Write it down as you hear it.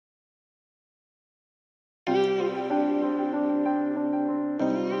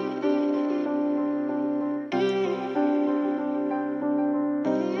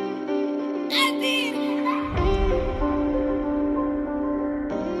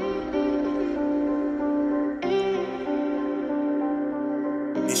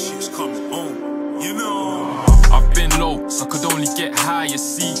I could only get higher,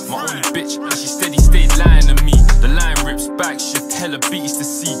 see. My only bitch, and she steady stayed lying to me. The line rips, back shift, hella beats to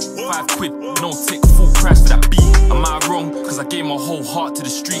see. 5 quid, no tick, full price for that beat. Am I wrong? Cause I gave my whole heart to the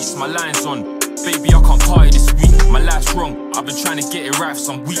streets. My line's on, baby, I can't party this week. My life's wrong, I've been trying to get it right for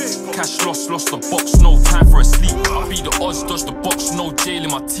some weeks. Cash lost the box, no time for a sleep. I beat the odds, dodge the box, no jail in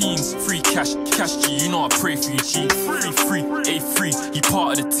my teens. Free cash G, you know I pray for you, G. Free, A3, he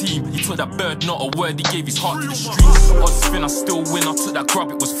part of the team. He took that bird, not a word, he gave his heart to the streets. Odds spin, I still win, I took that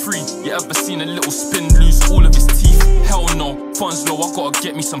grub, it was free. You ever seen a little spin lose all of his teeth? Hell no, funds low, I gotta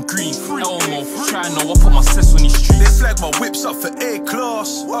get me some green. Elmo, try no, I put my cess on these streets. They flag my whips up for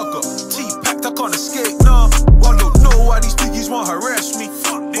A-class. I got T-packed, I can't escape, nah. I don't know why these piggies want harass me,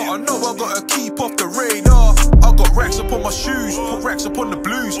 but I know I gotta keep off the radar. I got racks up on my shoes, put racks up on the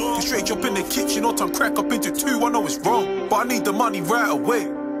blues. Can straight jump in the kitchen or turn crack up into 2. I know it's wrong, but I need the money right away.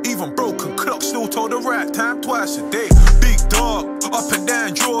 Even broken clock still told the right time twice a day. Big dog, up and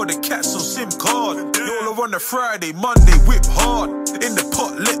down, draw the cats on SIM card. Y'all are on a Friday, Monday, whip hard. In the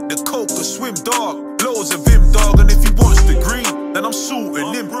pot, let the coca swim, dog. Loads of him, dog, and if he wants the green, then I'm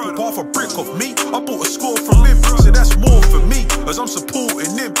sorting him. Put half a brick off me, I bought a score from him. So that's more for me, as I'm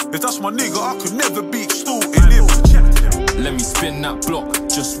supporting him. If that's my nigga, I could never be extorting him. Let me spin that block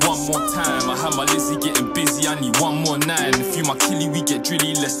just one more time. I had my Lizzie getting busy, I need one more 9. If you my killie, we get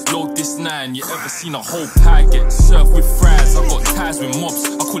drilly, let's load this 9. You ever seen a whole pie get served with fries? I got ties with mobs,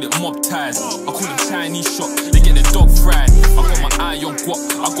 I call it mob ties. I call them Chinese shop, they get the dog fried. I got my eye on guap,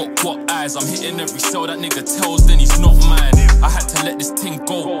 I got guap eyes. I'm hitting every cell that nigga tells, then he's not mine. I had to let this thing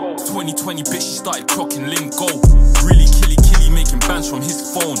go. 2020 bitch, she started clocking lingo. Really killy, making bands from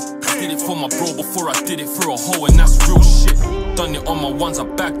his phone. I did it for my bro before I did it for a hoe, and that's real shit. Done it on my ones, I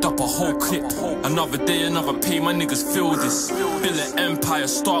backed up a whole clip. Another day, another pay, my niggas feel this. Build an empire,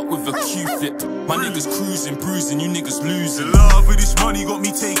 start with a Q-flip. My niggas cruising, bruising, you niggas losing. The love of this money got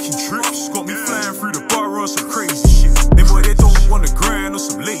me taking trips, got me flying through the borough, some crazy shit. Them boy, they don't want to grind or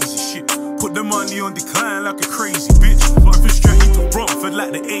some lazy shit. Put the money on decline like a crazy bitch. I've been straight to Romford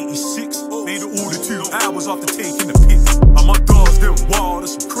like the 86. Made it all the 2 hours after taking the pic. And my dogs, them wild,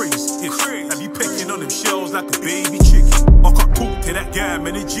 that's some crazy hits. Have you pecking on them shells like a baby chicken? I can't talk to that guy,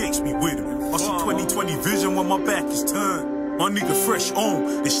 man, it jakes me with him. I see 2020 vision when my back is turned. My nigga fresh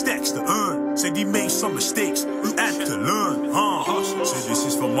on, the stacks to earn. Said he made some mistakes, he had to learn, Said this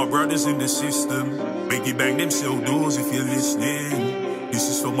is for my brothers in the system. Biggie bang them cell doors if you're listening. This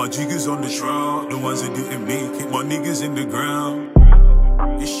is for my jiggers on the shroud, the ones that didn't make it, my niggas in the ground.